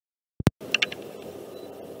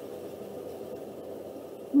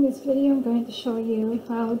In this video, I'm going to show you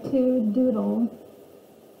how to doodle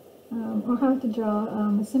or how to draw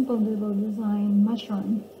a simple doodle design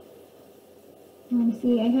mushroom.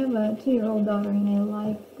 See, I have a 2-year-old daughter and I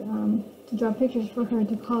like to draw pictures for her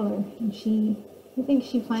to color. And I think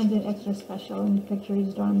she finds it extra special when the picture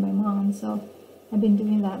is drawn by mom, so I've been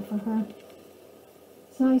doing that for her.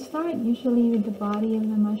 So I start usually with the body of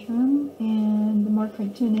the mushroom, and the more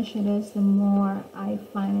cartoonish it is, the more I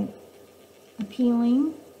find it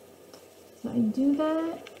appealing. So I do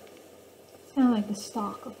that. It's kind of like the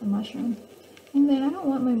stalk of the mushroom. And then I don't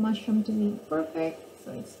want my mushroom to be perfect,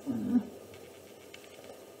 so it's kind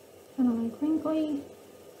of like wrinkly.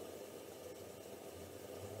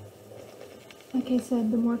 Like I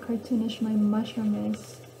said, the more cartoonish my mushroom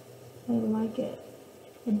is, I like it,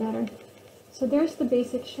 the better. So there's the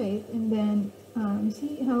basic shape, and then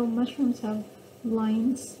see how mushrooms have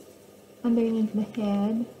lines underneath the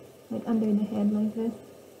head, like under the head like this.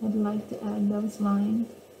 I'd like to add those lines.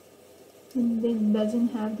 And it doesn't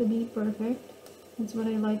have to be perfect. That's what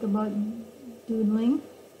I like about doodling.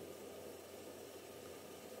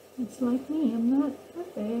 It's like me, I'm not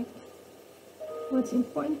perfect. What's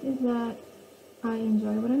important is that I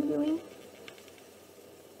enjoy what I'm doing.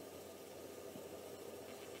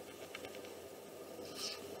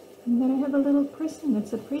 And that I have a little person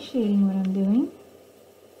that's appreciating what I'm doing.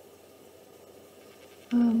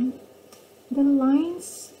 The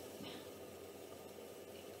lines,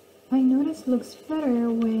 I notice, looks better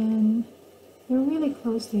when they're really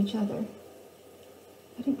close to each other.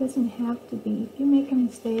 But it doesn't have to be. If you make a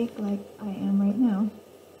mistake like I am right now,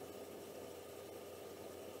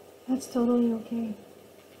 that's totally okay.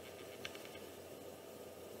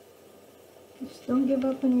 Just don't give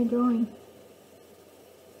up on your drawing.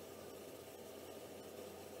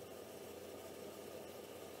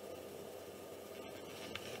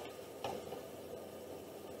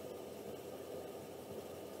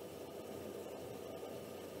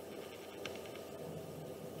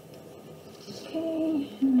 Okay,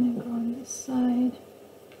 I'm going to go on this side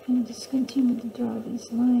and just continue to draw these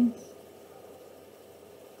lines.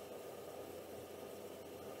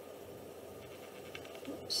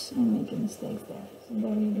 Oops, I'm making mistakes there. So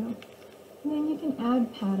there you go. And then you can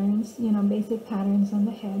add patterns, basic patterns on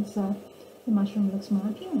the head so the mushroom looks more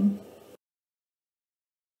appealing.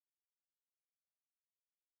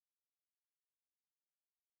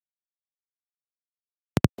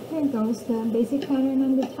 Here goes the basic pattern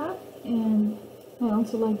on the top, and I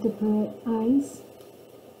also like to put eyes.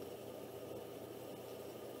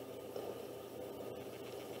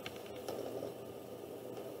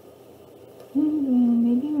 And then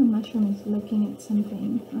maybe my mushroom is looking at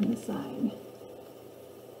something on the side.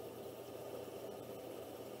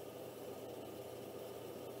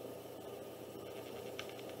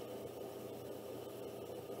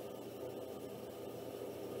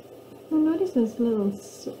 Now notice this little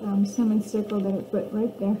semicircle that I put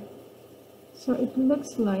right there. So it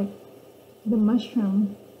looks like the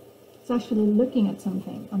mushroom is actually looking at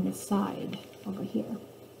something on the side over here.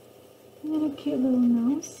 And then a cute little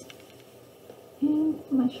nose. And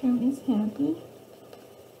the mushroom is happy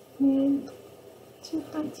with 2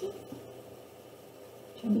 front teeth,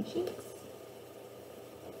 chubby cheeks.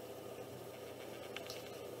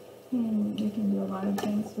 And you can do a lot of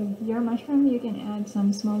things with your mushroom. You can add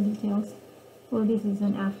some small details. Well, this is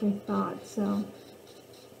an afterthought, so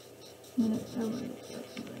but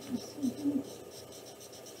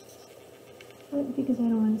because I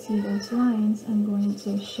don't want to see those lines, I'm going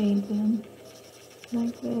to shade them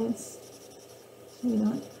like this so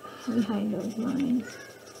we hide those lines.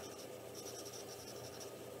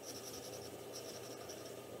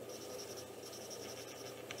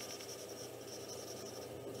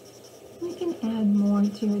 You can add more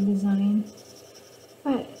to your design,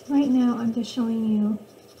 but right now I'm just showing you,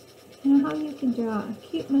 how you can draw a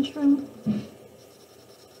cute mushroom.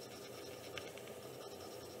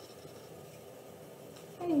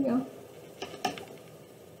 There you go.